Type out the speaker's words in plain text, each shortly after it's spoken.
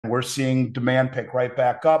we're seeing demand pick right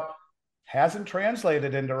back up. Hasn't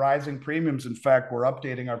translated into rising premiums. In fact, we're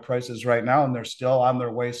updating our prices right now, and they're still on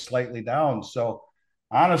their way slightly down. So,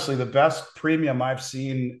 honestly, the best premium I've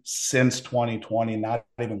seen since 2020, not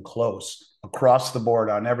even close, across the board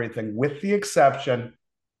on everything, with the exception,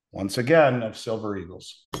 once again, of Silver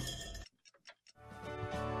Eagles.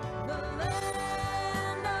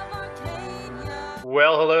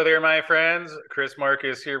 Well, hello there, my friends. Chris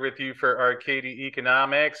Marcus here with you for Arcadia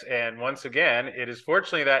Economics. And once again, it is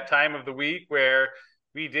fortunately that time of the week where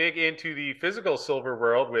we dig into the physical silver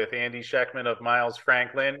world with Andy Schekman of Miles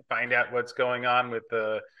Franklin, find out what's going on with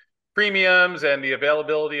the premiums and the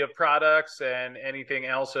availability of products and anything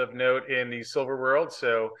else of note in the silver world.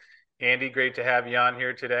 So, Andy, great to have you on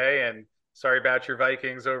here today. And sorry about your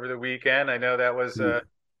Vikings over the weekend. I know that was a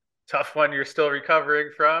tough one you're still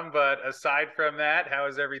recovering from, but aside from that, how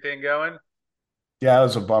is everything going? Yeah, it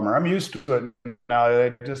was a bummer. I'm used to it now.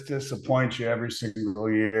 It just disappoints you every single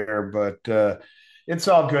year, but it's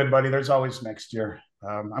all good, buddy. There's always next year.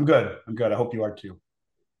 I'm good. I'm good. I hope you are too.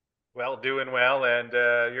 Well, doing well, and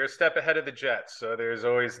you're a step ahead of the Jets, so there's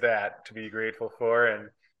always that to be grateful for. And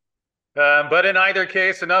but in either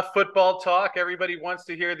case, enough football talk. Everybody wants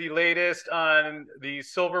to hear the latest on the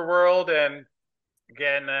Silver World, and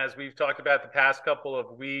again, as we've talked about the past couple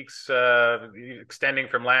of weeks, extending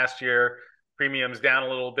from last year, premiums down a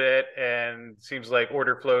little bit, and seems like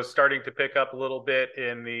order flow is starting to pick up a little bit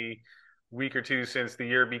in the week or two since the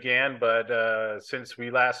year began. But since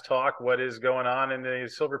we last talked, what is going on in the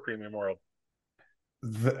silver premium world?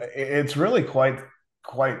 It's really quite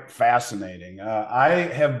fascinating. I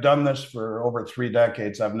have done this for over 3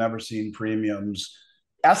 decades. I've never seen premiums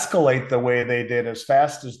escalate the way they did as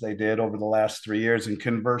fast as they did over the last 3 years. And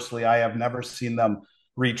conversely, I have never seen them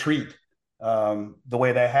retreat the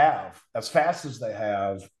way they have, as fast as they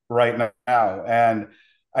have right now. And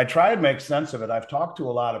I try to make sense of it. I've talked to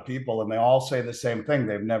a lot of people, and they all say the same thing.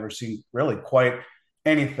 They've never seen really quite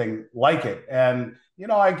anything like it. And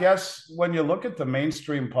I guess when you look at the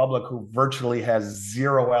mainstream public who virtually has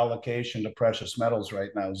zero allocation to precious metals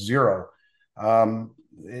right now, zero,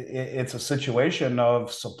 it's a situation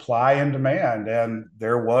of supply and demand. And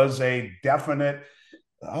there was a definite,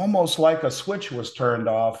 almost like a switch was turned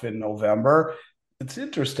off in November. It's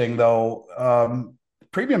interesting, though,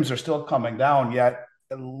 premiums are still coming down, yet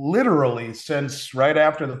literally since right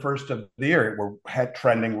after the first of the year, we're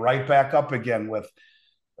trending right back up again with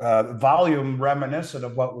volume reminiscent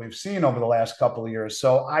of what we've seen over the last couple of years.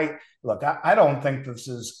 So I don't think this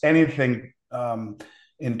is anything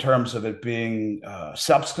in terms of it being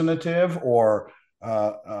substantive or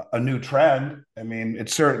a new trend. I mean, it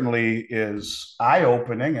certainly is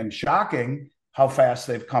eye-opening and shocking how fast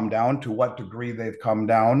they've come down, to what degree they've come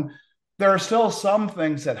down. There are still some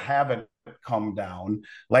things that haven't come down,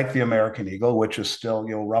 like the American Eagle, which is still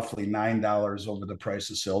roughly $9 over the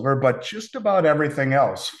price of silver. But just about everything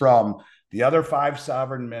else, from the other five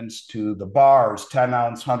sovereign mints to the bars, 10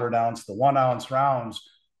 ounce, 100 ounce, the 1 ounce rounds,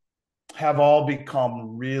 have all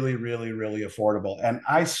become really, really, really affordable. And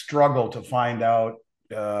I struggle to find out,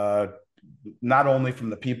 not only from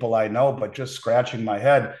the people I know, but just scratching my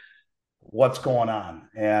head, what's going on.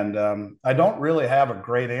 And I don't really have a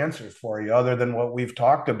great answer for you other than what we've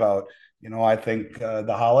talked about. I think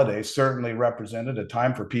the holidays certainly represented a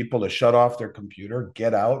time for people to shut off their computer,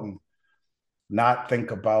 get out, and not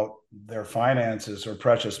think about their finances or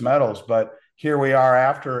precious metals. But here we are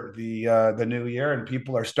after the new year, and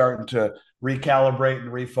people are starting to recalibrate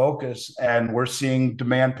and refocus, and we're seeing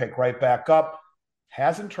demand pick right back up.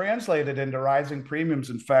 Hasn't translated into rising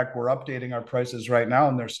premiums. In fact, we're updating our prices right now,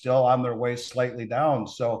 and they're still on their way slightly down.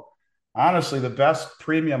 So, honestly, the best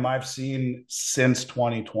premium I've seen since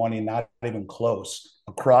 2020, not even close,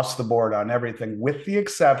 across the board on everything, with the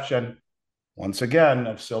exception, once again,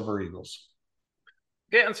 of Silver Eagles.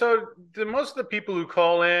 Yeah, and so most of the people who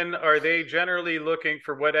call in, are they generally looking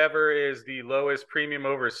for whatever is the lowest premium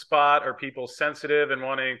over spot? Are people sensitive and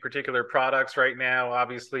wanting particular products right now?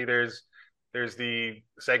 Obviously, there's the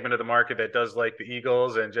segment of the market that does like the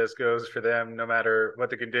Eagles and just goes for them no matter what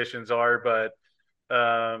the conditions are. But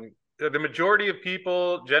the majority of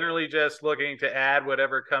people generally just looking to add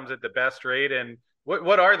whatever comes at the best rate. And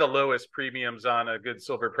what are the lowest premiums on a good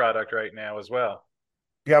silver product right now as well?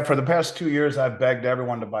 Yeah, for the past 2 years, I've begged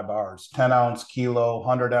everyone to buy bars, 10 ounce, kilo,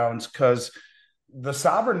 100 ounce, because the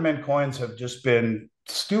sovereign mint coins have just been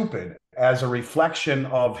stupid as a reflection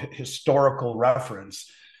of historical reference.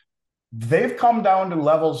 They've come down to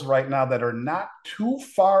levels right now that are not too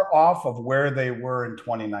far off of where they were in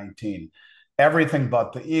 2019. Everything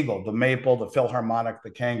but the Eagle, the Maple, the Philharmonic,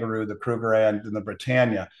 the Kangaroo, the Kruger, and the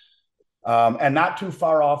Britannia. and not too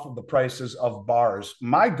far off of the prices of bars.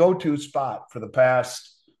 My go-to spot for the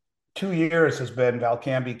past 2 years has been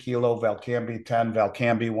Valcambi Kilo, Valcambi 10,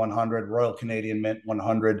 Valcambi 100, Royal Canadian Mint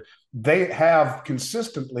 100. They have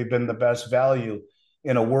consistently been the best value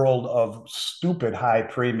in a world of stupid high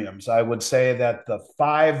premiums. I would say that the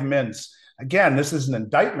five mints, again, this is an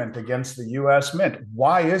indictment against the US Mint.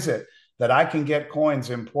 Why is it that I can get coins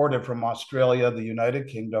imported from Australia, the United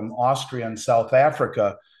Kingdom, Austria, and South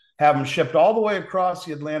Africa, have them shipped all the way across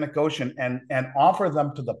the Atlantic Ocean and offer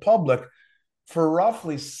them to the public for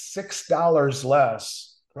roughly $6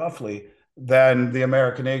 less, roughly, than the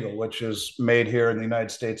American Eagle, which is made here in the United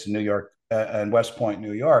States in New York and West Point,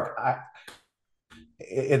 New York.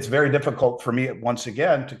 It's very difficult for me, once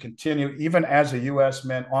again, to continue, even as a U.S.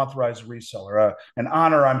 Mint authorized reseller, an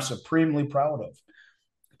honor I'm supremely proud of,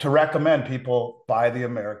 to recommend people buy the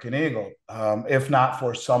American Eagle, if not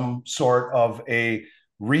for some sort of a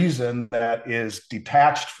reason that is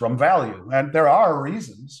detached from value. And there are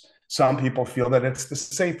reasons. Some people feel that it's the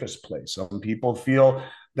safest place. Some people feel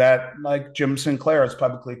that, like Jim Sinclair has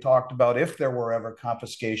publicly talked about, if there were ever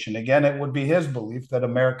confiscation, again, it would be his belief that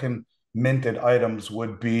American minted items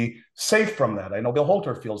would be safe from that. I know Bill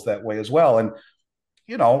Holter feels that way as well. And,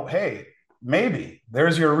 hey, maybe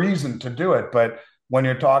there's your reason to do it. But when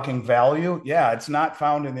you're talking value, yeah, it's not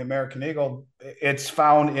found in the American Eagle. It's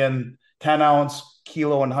found in 10-ounce,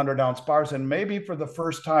 kilo, and 100-ounce bars. And maybe for the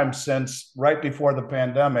first time since right before the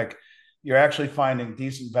pandemic, you're actually finding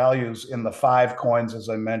decent values in the five coins, as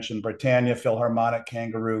I mentioned: Britannia, Philharmonic,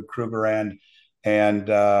 Kangaroo, Krugerrand, and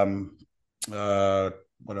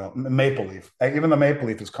what else? Maple Leaf. Even the Maple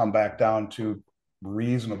Leaf has come back down to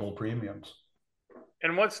reasonable premiums.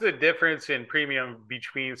 And what's the difference in premium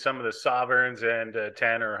between some of the sovereigns and a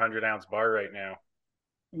 10 or 100-ounce bar right now?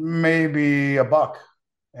 Maybe a buck.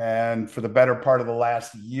 And for the better part of the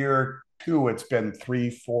last year or two, it's been 3,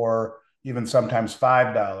 4, even sometimes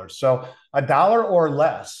 $5. So $1 or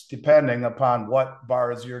less, depending upon what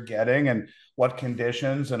bars you're getting and what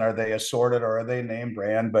conditions, and are they assorted or are they name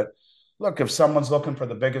brand. But look, if someone's looking for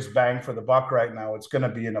the biggest bang for the buck right now, it's going to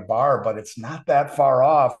be in a bar, but it's not that far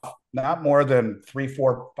off. Not more than 3,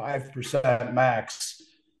 4, 5% max,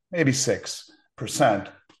 maybe 6%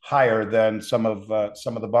 higher than some of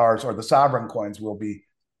the bars, or the sovereign coins will be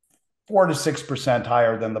 4 to 6%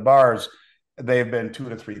 higher than the bars. They've been 2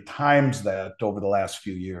 to 3 times that over the last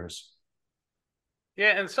few years.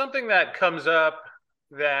 Yeah, and something that comes up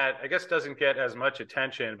that I guess doesn't get as much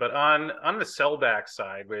attention, but on the sellback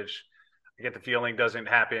side, which I get the feeling doesn't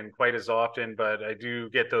happen quite as often, but I do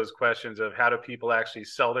get those questions of how do people actually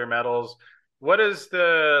sell their metals? What is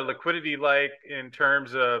the liquidity like in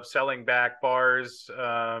terms of selling back bars?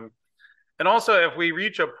 And also, if we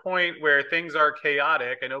reach a point where things are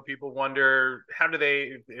chaotic, I know people wonder how do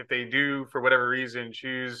they, if they do for whatever reason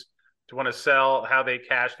choose to want to sell, how they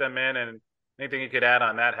cash them in, and anything you could add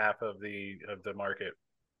on that half of the market.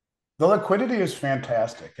 The liquidity is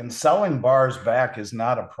fantastic, and selling bars back is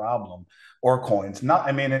not a problem, or coins. Not,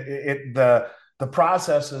 I mean, the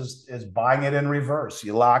process is buying it in reverse.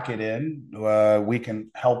 You lock it in. We can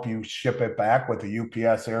help you ship it back with a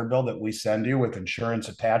UPS air bill that we send you with insurance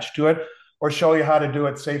attached to it, or show you how to do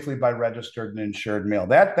it safely by registered and insured mail.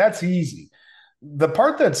 That's easy. The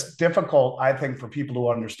part that's difficult, I think, for people to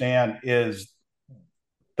understand is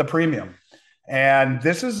the premium. And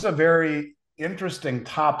this is a very interesting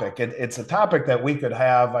topic. It's a topic that we could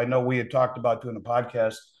have. I know we had talked about doing a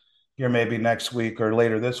podcast here maybe next week or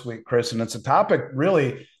later this week, Chris, and it's a topic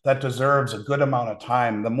really that deserves a good amount of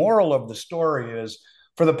time. The moral of the story is,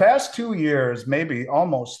 for the past 2 years, maybe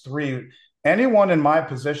almost three, anyone in my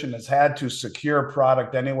position has had to secure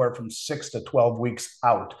product anywhere from 6 to 12 weeks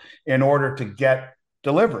out in order to get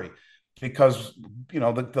delivery, because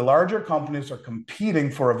the larger companies are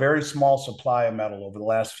competing for a very small supply of metal over the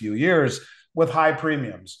last few years with high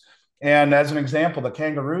premiums. And as an example, the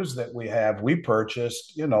Kangaroos that we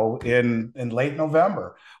purchased, in late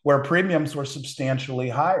November, where premiums were substantially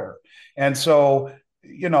higher. And so,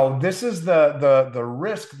 this is the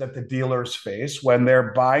risk that the dealers face when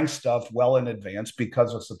they're buying stuff well in advance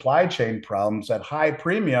because of supply chain problems at high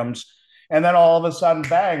premiums. And then all of a sudden,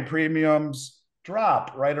 bang, premiums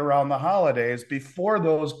drop right around the holidays before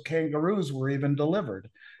those Kangaroos were even delivered,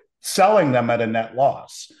 selling them at a net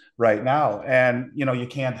loss right now. And, you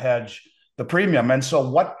can't hedge the premium. And so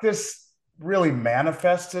what this really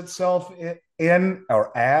manifests itself in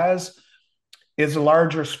or as is a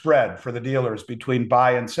larger spread for the dealers between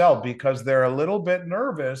buy and sell, because they're a little bit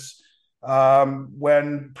nervous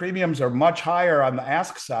when premiums are much higher on the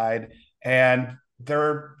ask side, and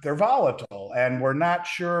they're volatile, and we're not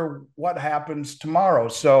sure what happens tomorrow.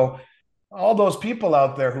 So all those people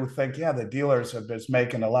out there who think, yeah, the dealers have been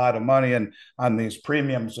making a lot of money and on these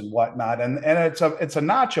premiums and whatnot, and it's a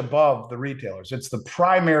notch above the retailers. It's the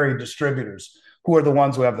primary distributors who are the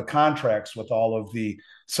ones who have the contracts with all of the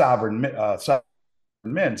sovereign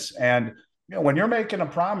mints. And when you're making a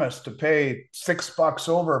promise to pay $6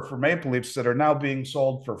 over for Maple Leafs that are now being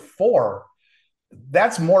sold for 4,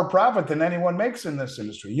 that's more profit than anyone makes in this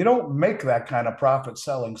industry. You don't make that kind of profit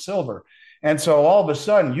selling silver. And so all of a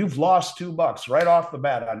sudden, you've lost $2 right off the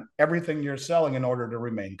bat on everything you're selling in order to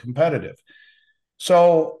remain competitive.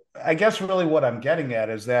 So I guess really what I'm getting at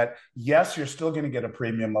is that yes, you're still going to get a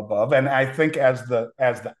premium above, and I think as the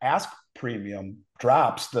ask premium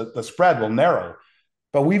drops, the spread will narrow.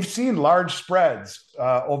 But we've seen large spreads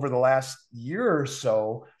over the last year or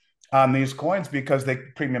so on these coins because the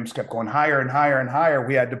premiums kept going higher and higher and higher.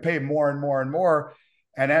 We had to pay more and more and more.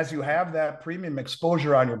 And as you have that premium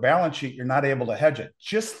exposure on your balance sheet, you're not able to hedge it.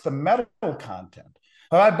 Just the metal content.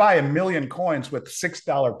 If I buy 1,000,000 coins with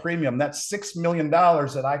 $6 premium, that's $6 million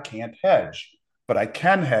that I can't hedge, but I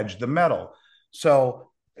can hedge the metal.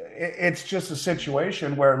 So it's just a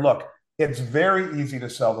situation where, look, it's very easy to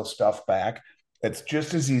sell the stuff back. It's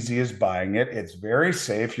just as easy as buying it. It's very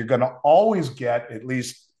safe. You're going to always get, at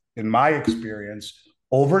least in my experience,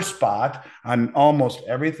 over spot on almost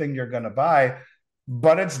everything you're going to buy.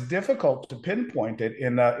 But it's difficult to pinpoint it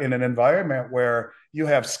in an environment where you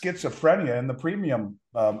have schizophrenia in the premium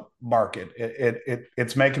market.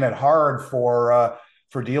 It's making it hard for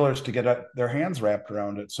dealers to get their hands wrapped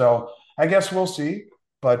around it. So I guess we'll see.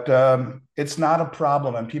 But it's not a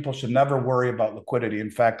problem, and people should never worry about liquidity.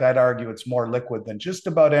 In fact, I'd argue it's more liquid than just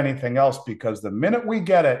about anything else because the minute we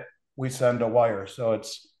get it, we send a wire. So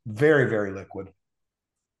it's very, very liquid.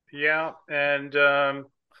 Yeah, and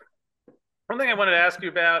one thing I wanted to ask you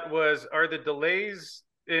about was, are the delays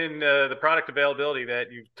in the product availability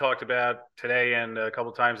that you've talked about today and a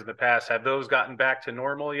couple times in the past, have those gotten back to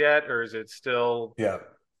normal yet, or is it still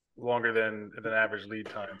longer than average lead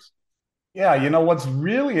times? Yeah, what's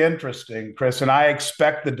really interesting, Chris, and I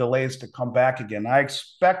expect the delays to come back again. I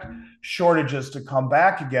expect shortages to come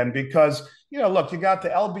back again because, look, you got the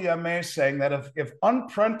LBMA saying that if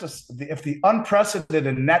the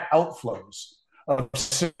unprecedented net outflows of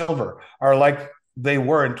silver are like they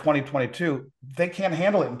were in 2022, they can't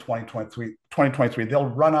handle it in 2023. They'll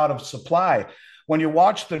run out of supply. When you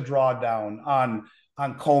watch the drawdown on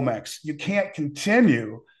COMEX, you can't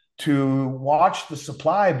continue to watch the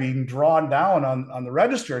supply being drawn down on the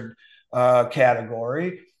registered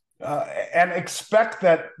category and expect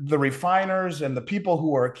that the refiners and the people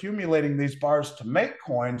who are accumulating these bars to make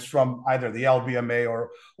coins from either the LBMA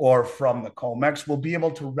or from the COMEX will be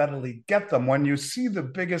able to readily get them. When you see the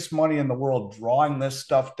biggest money in the world drawing this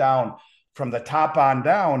stuff down from the top on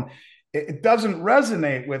down, it doesn't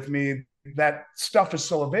resonate with me that stuff is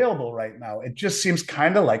so available right now. It just seems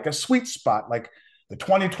kind of like a sweet spot. Like the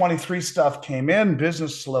 2023 stuff came in,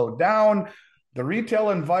 business slowed down. The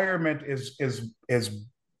retail environment is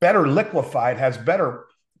better liquefied, has better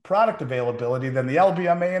product availability than the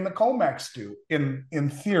LBMA and the COMEX do in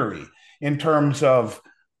theory, in terms of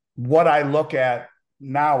what I look at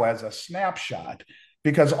now as a snapshot,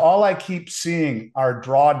 because all I keep seeing are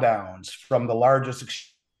drawdowns from the largest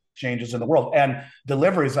exchanges in the world and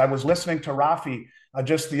deliveries. I was listening to Rafi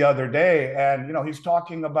just the other day, and he's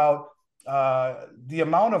talking about the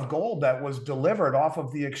amount of gold that was delivered off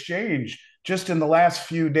of the exchange just in the last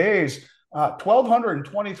few days.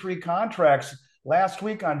 1,223 contracts last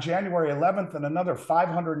week on January 11th, and another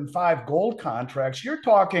 505 gold contracts. You're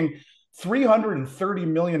talking $330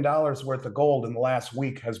 million worth of gold in the last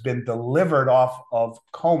week has been delivered off of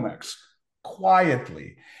COMEX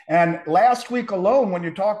quietly. And last week alone, when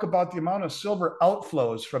you talk about the amount of silver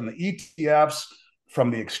outflows from the ETFs, from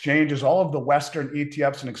the exchanges, all of the Western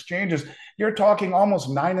ETFs and exchanges, you're talking almost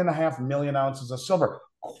 9.5 million ounces of silver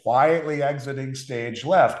quietly exiting stage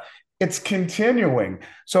left. It's continuing.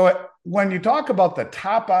 So when you talk about the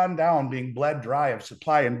top on down being bled dry of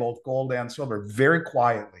supply in both gold and silver very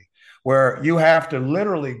quietly, where you have to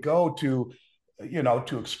literally go to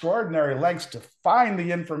extraordinary lengths to find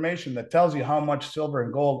the information that tells you how much silver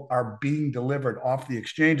and gold are being delivered off the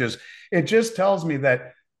exchanges, it just tells me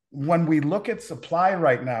that when we look at supply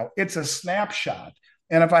right now, it's a snapshot.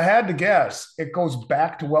 And if I had to guess, it goes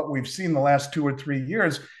back to what we've seen the last 2 or 3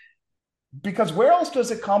 years. Because where else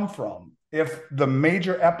does it come from if the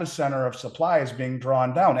major epicenter of supply is being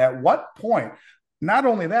drawn down? At what point, not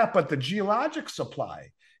only that, but the geologic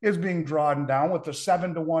supply is being drawn down with the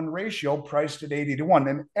 7-to-1 ratio priced at 80-to-1.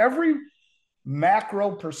 And every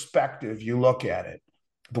macro perspective you look at it,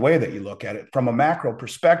 the way that you look at it from a macro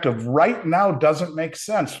perspective right now doesn't make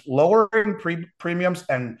sense. Lowering premiums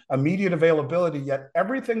and immediate availability, yet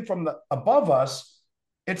everything from the above us,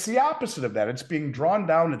 it's the opposite of that. It's being drawn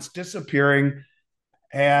down, it's disappearing.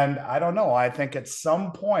 And I don't know. I think at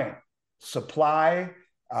some point, supply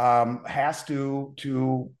has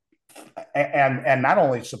and not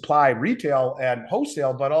only supply retail and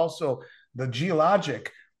wholesale, but also the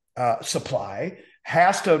geologic supply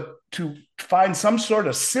has to find some sort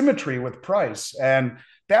of symmetry with price. And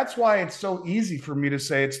that's why it's so easy for me to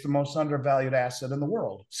say it's the most undervalued asset in the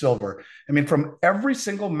world, silver. I mean, from every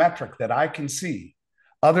single metric that I can see,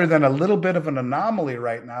 other than a little bit of an anomaly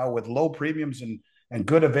right now with low premiums and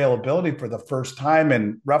good availability for the first time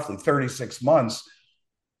in roughly 36 months,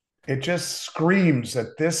 it just screams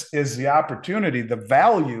that this is the opportunity, the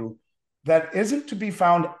value that isn't to be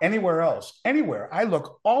found anywhere else. Anywhere. I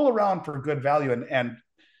look all around for good value. And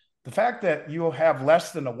the fact that you have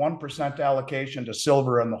less than a 1% allocation to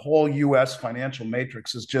silver in the whole US financial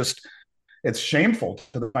matrix is just, it's shameful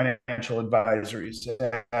to the financial advisories.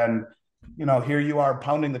 And, you know, here you are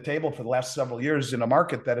pounding the table for the last several years in a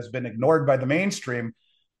market that has been ignored by the mainstream,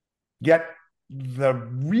 yet the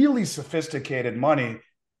really sophisticated money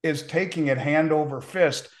is taking it hand over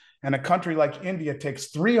fist. And a country like India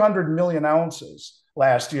takes 300 million ounces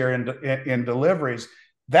last year in deliveries.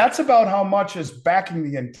 That's about how much is backing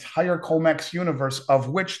the entire COMEX universe, of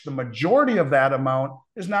which the majority of that amount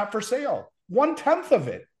is not for sale. 1/10 of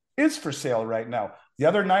it is for sale right now. The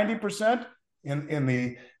other 90% in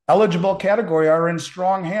the eligible category are in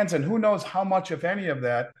strong hands. And who knows how much, if any, of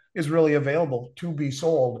that is really available to be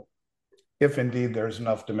sold, if indeed there's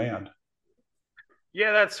enough demand.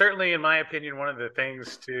 Yeah, that's certainly, in my opinion, one of the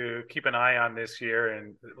things to keep an eye on this year,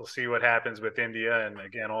 and we'll see what happens with India, and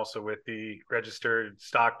again also with the registered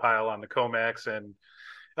stockpile on the COMEX and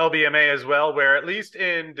LBMA as well, where at least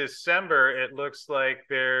in December it looks like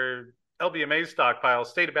their LBMA stockpile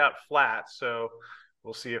stayed about flat. So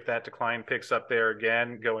we'll see if that decline picks up there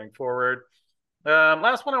again going forward.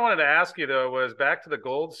 Last one I wanted to ask you, though, was back to the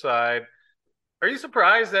gold side. Are you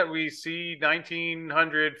surprised that we see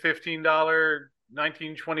 $1,915,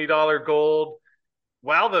 $1,920 gold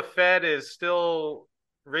while the Fed is still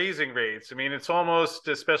raising rates? I mean, it's almost,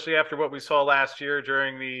 especially after what we saw last year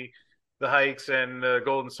during the hikes and the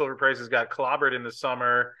gold and silver prices got clobbered in the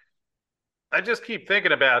summer. I just keep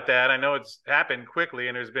thinking about that. I know it's happened quickly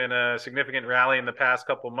and there's been a significant rally in the past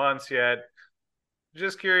couple months, yet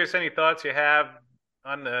just curious, any thoughts you have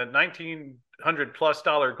on the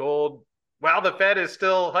 $1,900+ gold while the Fed is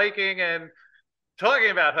still hiking and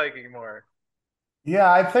talking about hiking more?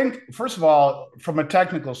 Yeah, I think, first of all, from a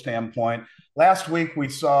technical standpoint, last week we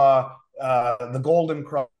saw the golden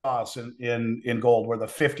cross in gold, where the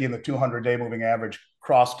 50 and the 200-day moving average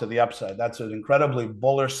crossed to the upside. That's an incredibly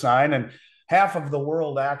bullish sign, and half of the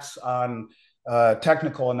world acts on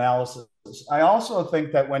technical analysis. I also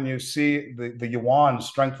think that when you see the yuan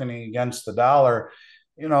strengthening against the dollar,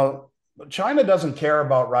 you know, China doesn't care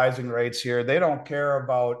about rising rates here. They don't care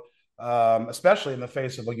about especially in the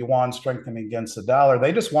face of a yuan strengthening against the dollar.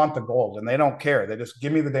 They just want the gold and they don't care. They just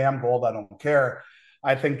give me the damn gold. I don't care.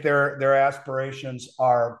 I think their aspirations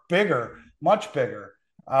are bigger, much bigger.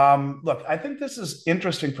 Look, I think this is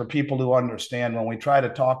interesting for people to understand when we try to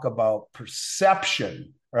talk about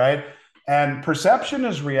perception, right? And perception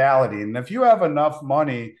is reality. And if you have enough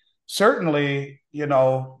money, certainly, you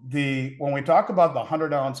know, when we talk about the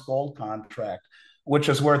 100-ounce gold contract, which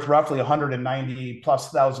is worth roughly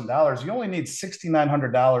 $190,000+, you only need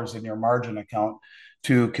 $6,900 in your margin account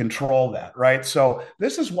to control that, right? So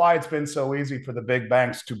this is why it's been so easy for the big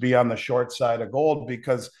banks to be on the short side of gold,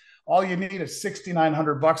 because all you need is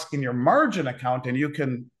 $6,900 in your margin account, and you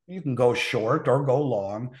can go short or go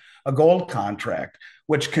long a gold contract,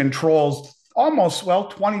 which controls almost, well,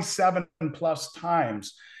 27 plus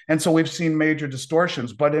times. And so we've seen major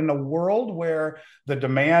distortions. But in a world where the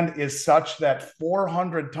demand is such that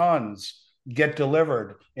 400 tons get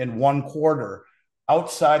delivered in one quarter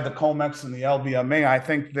outside the COMEX and the LBMA, I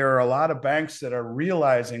think there are a lot of banks that are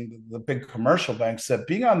realizing, the big commercial banks, that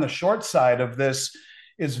being on the short side of this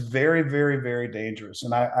is very, very, very dangerous.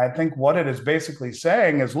 And I think what it is basically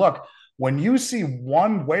saying is, look, when you see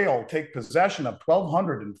one whale take possession of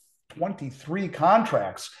 1,223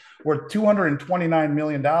 contracts worth $229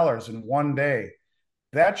 million in one day,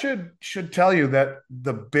 that should tell you that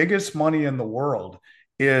the biggest money in the world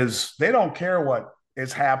is, they don't care what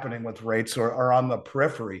is happening with rates or on the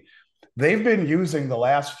periphery. They've been using the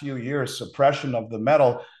last few years suppression of the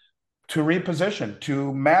metal to reposition,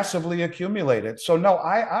 to massively accumulate it. So no,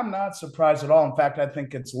 I'm not surprised at all. In fact, I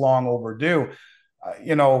think it's long overdue.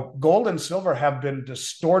 Gold and silver have been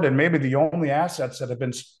distorted, maybe the only assets that have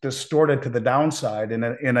been distorted to the downside in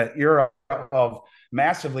an era of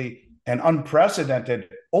massively and unprecedented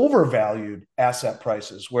overvalued asset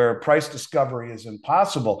prices where price discovery is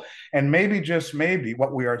impossible. And maybe, just maybe,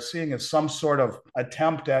 what we are seeing is some sort of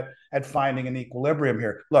attempt at finding an equilibrium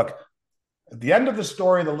here. Look, at the end of the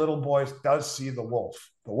story, the little boy does see the wolf.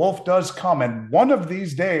 The wolf does come, and one of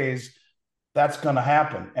these days, that's going to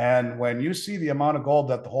happen. And when you see the amount of gold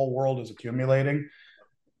that the whole world is accumulating,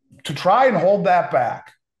 to try and hold that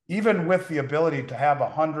back, even with the ability to have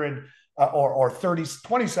 100 or 30,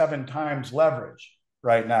 27 times leverage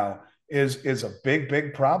right now, is a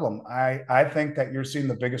big problem. I think that you're seeing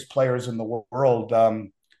the biggest players in the world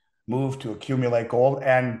move to accumulate gold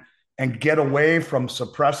and get away from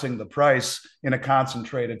suppressing the price in a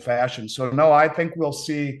concentrated fashion. So no, I think we'll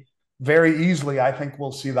see very easily. I think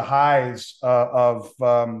we'll see the highs of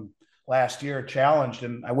last year challenged,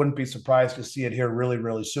 and I wouldn't be surprised to see it here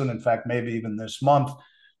really soon. In fact, maybe even this month.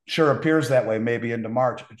 Sure appears that way, maybe into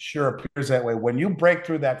March. It sure appears that way. When you break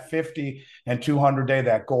through that 50 and 200 day,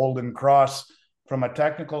 that golden cross from a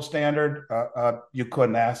technical standard, you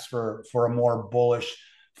couldn't ask for a more bullish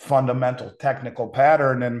fundamental technical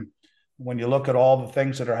pattern. And when you look at all the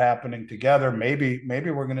things that are happening together, maybe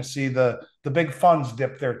we're going to see the big funds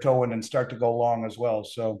dip their toe in and start to go long as well.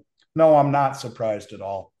 So no, I'm not surprised at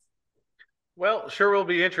all. Well, sure will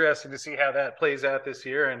be interesting to see how that plays out this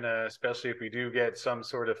year, and especially if we do get some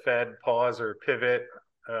sort of Fed pause or pivot.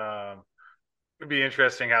 It'd be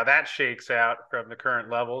interesting how that shakes out from the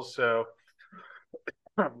current levels. So,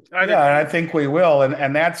 yeah, and I think we will,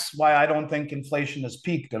 and that's why I don't think inflation has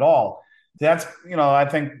peaked at all. That's I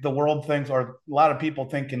think the world thinks, or a lot of people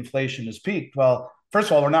think inflation has peaked. Well, first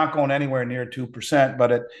of all, we're not going anywhere near 2%,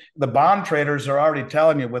 but the bond traders are already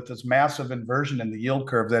telling you with this massive inversion in the yield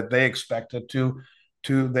curve that they expect it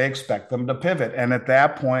they expect them to pivot, and at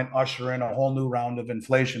that point usher in a whole new round of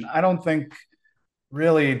inflation. I don't think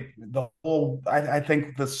really I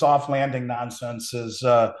think the soft landing nonsense is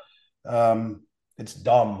it's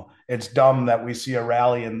dumb. It's dumb that we see a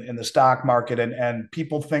rally in the stock market, and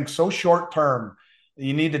people think so short term.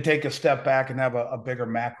 You need to take a step back and have a bigger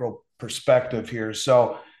macro perspective here.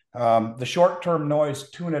 So the short term noise,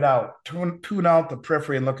 tune it out, tune out the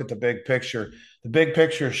periphery and look at the big picture. The big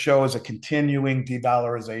picture shows a continuing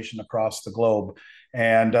de-dollarization across the globe.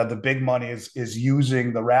 And the big money is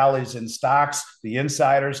using the rallies in stocks, the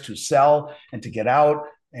insiders, to sell and to get out.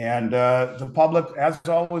 And the public, as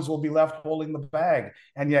always, will be left holding the bag.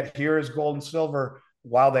 And yet here is gold and silver,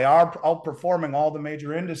 while they are outperforming all the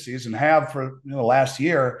major indices and have for the last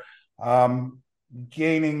year,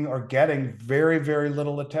 gaining or getting very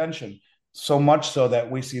little attention. So much so that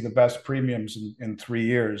we see the best premiums in 3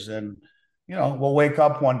 years. And we'll wake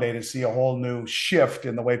up one day to see a whole new shift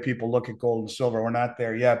in the way people look at gold and silver. We're not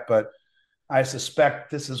there yet, but I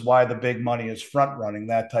suspect this is why the big money is front running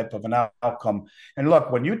that type of an outcome. And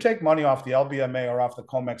look, when you take money off the LBMA or off the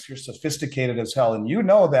COMEX, you're sophisticated as hell. And you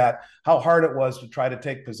know that how hard it was to try to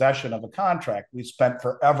take possession of a contract. We spent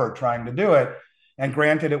forever trying to do it. And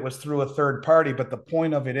granted, it was through a third party. But the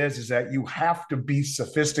point of it is that you have to be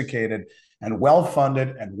sophisticated and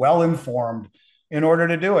well-funded and well-informed in order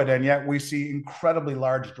to do it. And yet we see incredibly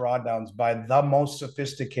large drawdowns by the most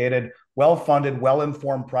sophisticated, well-funded,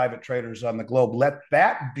 well-informed private traders on the globe. Let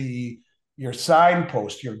that be your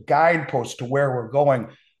signpost, your guidepost to where we're going.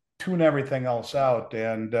 Tune everything else out.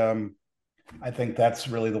 And I think that's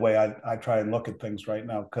really the way I try and look at things right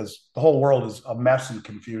now, because the whole world is a mess and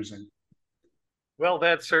confusing. Well,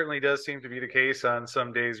 that certainly does seem to be the case on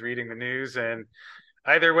some days reading the news. And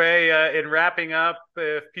either way, in wrapping up,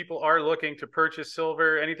 if people are looking to purchase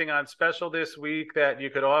silver, anything on special this week that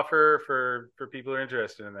you could offer for people who are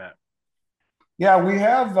interested in that? Yeah, we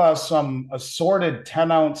have some assorted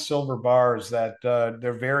 10-ounce silver bars that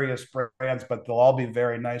they're various brands, but they'll all be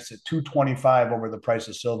very nice at $2.25 over the price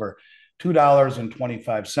of silver,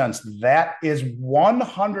 $2.25. That is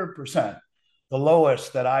 100% the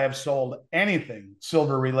lowest that I have sold anything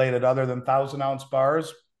silver related other than 1,000-ounce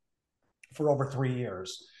bars for over 3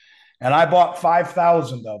 years. And I bought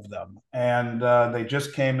 5,000 of them, and they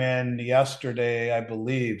just came in yesterday, I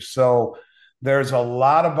believe. So there's a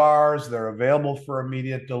lot of bars. They're available for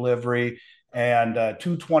immediate delivery, and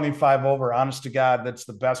 225 over. Honest to God, that's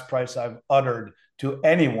the best price I've uttered to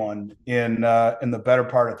anyone in the better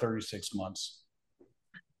part of 36 months.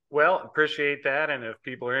 Well, appreciate that. And if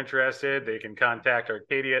people are interested, they can contact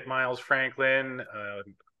Arcadia at Miles Franklin. Of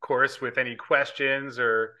course, with any questions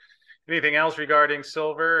or Anything else regarding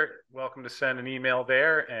silver, welcome to send an email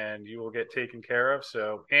there and you will get taken care of.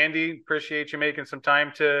 So, Andy, appreciate you making some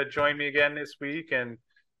time to join me again this week. And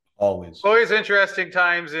Always. always interesting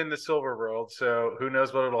times in the silver world. So, who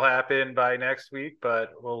knows what will happen by next week,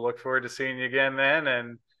 but we'll look forward to seeing you again then.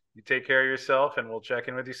 And you take care of yourself, and we'll check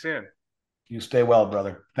in with you soon. You stay well,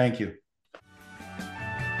 brother. Thank you.